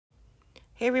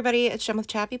Hey everybody, it's Jem with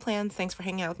ChappyPlans. Thanks for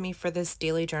hanging out with me for this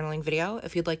daily journaling video.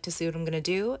 If you'd like to see what I'm going to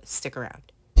do, stick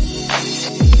around.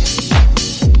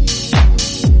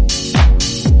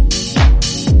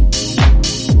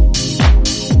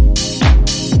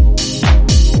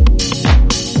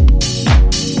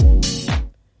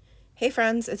 Hey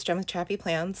friends, it's Jem with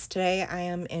ChappyPlans. Today I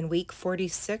am in week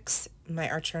 46, my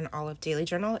Archer and Olive daily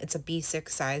journal. It's a B6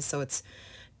 size, so it's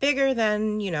bigger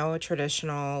than, you know, a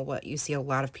traditional, what you see a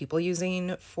lot of people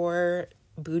using for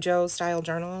Bujo style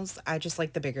journals. I just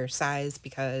like the bigger size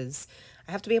because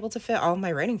I have to be able to fit all of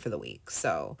my writing for the week.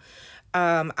 So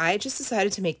I just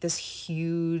decided to make this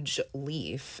huge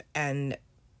leaf, and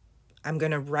I'm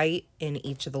going to write in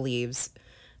each of the leaves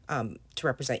to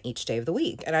represent each day of the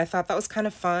week. And I thought that was kind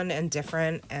of fun and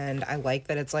different, and I like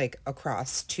that it's like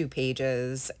across 2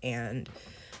 pages, and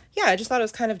yeah, I just thought it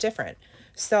was kind of different.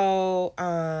 So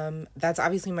that's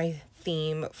obviously my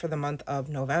theme for the month of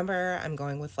November. I'm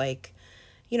going with, like,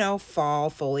 you know, fall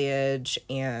foliage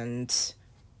and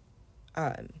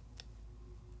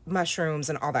mushrooms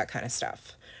and all that kind of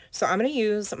stuff. So I'm going to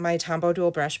use my Tombow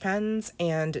dual brush pens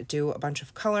and do a bunch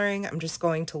of coloring. I'm just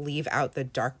going to leave out the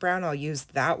dark brown. I'll use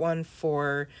that one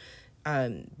for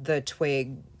the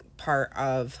twig part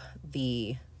of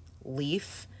the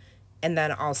leaf, and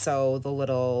then also the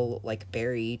little, like,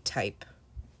 berry type.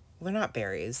 Well, they're not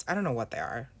berries. I don't know what they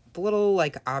are. The little,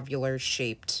 like, ovular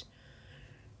shaped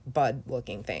bud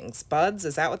looking things. Buds,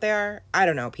 is that what they are? I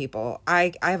don't know, people.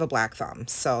 I have a black thumb,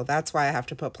 so that's why I have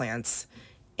to put plants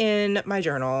in my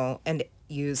journal and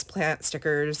use plant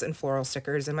stickers and floral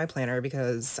stickers in my planner,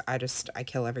 because I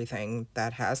kill everything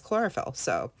that has chlorophyll.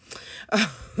 So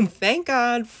thank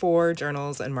God for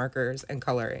journals and markers and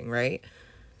coloring, right?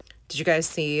 Did you guys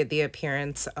see the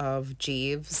appearance of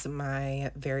Jeeves, my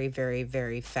very, very,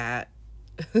 very fat,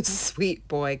 sweet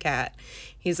boy cat?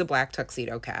 He's a black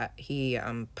tuxedo cat. He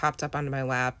popped up onto my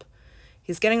lap.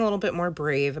 He's getting a little bit more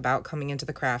brave about coming into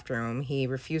the craft room. He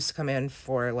refused to come in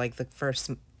for, like, the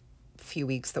first few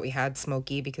weeks that we had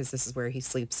Smokey, because this is where he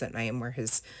sleeps at night and where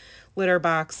his litter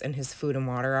box and his food and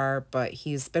water are. But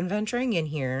he's been venturing in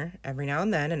here every now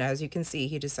and then, and as you can see,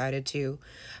 he decided to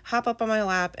hop up on my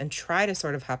lap and try to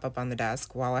sort of hop up on the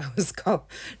desk while I was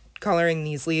coloring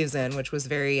these leaves in, which was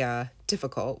very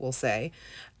difficult, we'll say.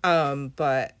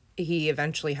 But he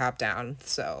eventually hopped down,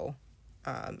 so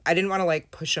I didn't want to, like,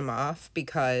 push him off,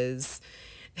 because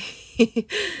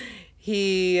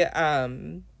he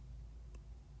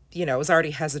you know, was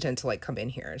already hesitant to, like, come in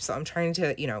here. So I'm trying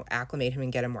to, you know, acclimate him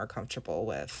and get him more comfortable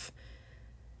with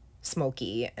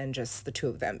Smokey and just the two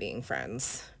of them being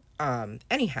friends.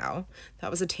 Anyhow, that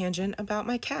was a tangent about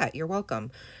my cat. You're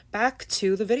welcome. Back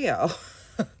to the video.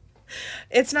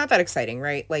 It's not that exciting,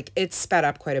 right? Like, it's sped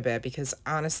up quite a bit, because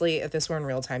honestly, if this were in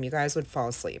real time, you guys would fall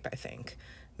asleep, I think.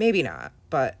 Maybe not,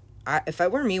 but if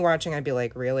it were me watching, I'd be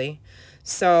like, really?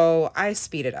 So I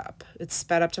speed it up. It's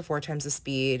sped up to 4 times the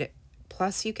speed.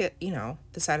 Plus, you get, you know,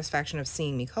 the satisfaction of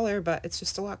seeing me color, but it's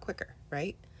just a lot quicker,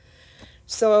 right?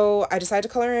 So I decided to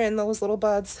color in those little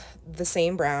buds the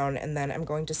same brown, and then I'm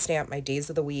going to stamp my days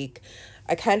of the week.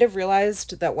 I kind of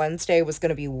realized that Wednesday was going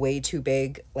to be way too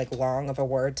big, like, long of a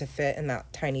word to fit in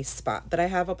that tiny spot that I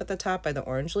have up at the top by the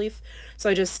orange leaf. So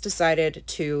I just decided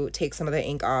to take some of the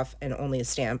ink off and only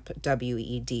stamp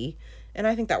WED, and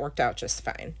I think that worked out just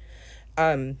fine.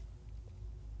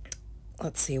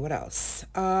 Let's see, what else?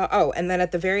 Oh, and then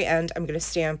at the very end, I'm going to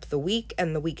stamp the week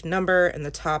and the week number in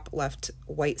the top left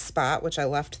white spot, which I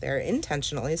left there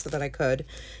intentionally so that I could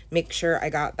make sure I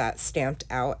got that stamped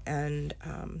out. And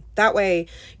that way,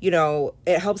 you know,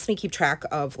 it helps me keep track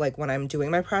of, like, when I'm doing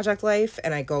my project life.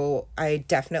 And I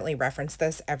definitely reference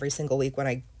this every single week when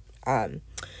I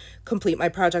complete my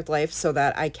project life, so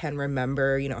that I can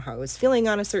remember, you know, how I was feeling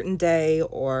on a certain day,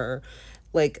 or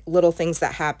like little things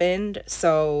that happened.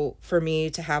 So for me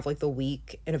to have, like, the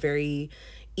week in a very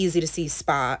easy to see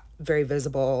spot, very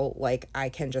visible, like, I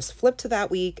can just flip to that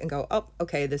week and go, oh,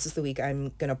 okay, this is the week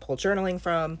I'm gonna pull journaling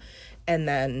from, and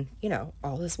then, you know,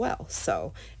 all is well.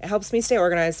 So it helps me stay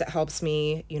organized. It helps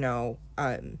me, you know,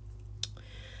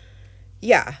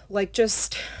 yeah, like,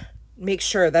 just make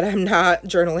sure that I'm not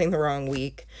journaling the wrong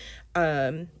week.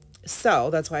 So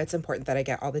that's why it's important that I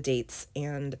get all the dates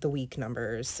and the week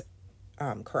numbers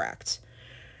correct.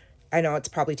 I know it's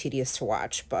probably tedious to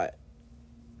watch, but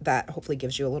that hopefully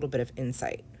gives you a little bit of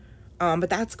insight. But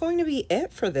that's going to be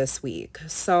it for this week.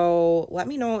 So let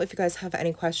me know if you guys have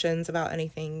any questions about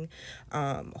anything.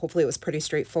 Hopefully it was pretty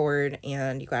straightforward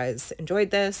and you guys enjoyed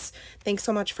this. Thanks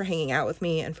so much for hanging out with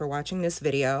me and for watching this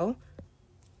video.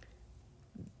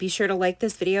 Be sure to like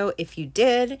this video if you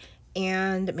did,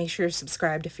 and make sure you're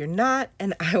subscribed if you're not,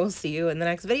 and I will see you in the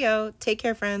next video. Take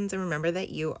care, friends, and remember that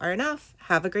you are enough.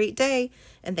 Have a great day,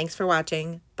 and thanks for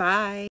watching. Bye.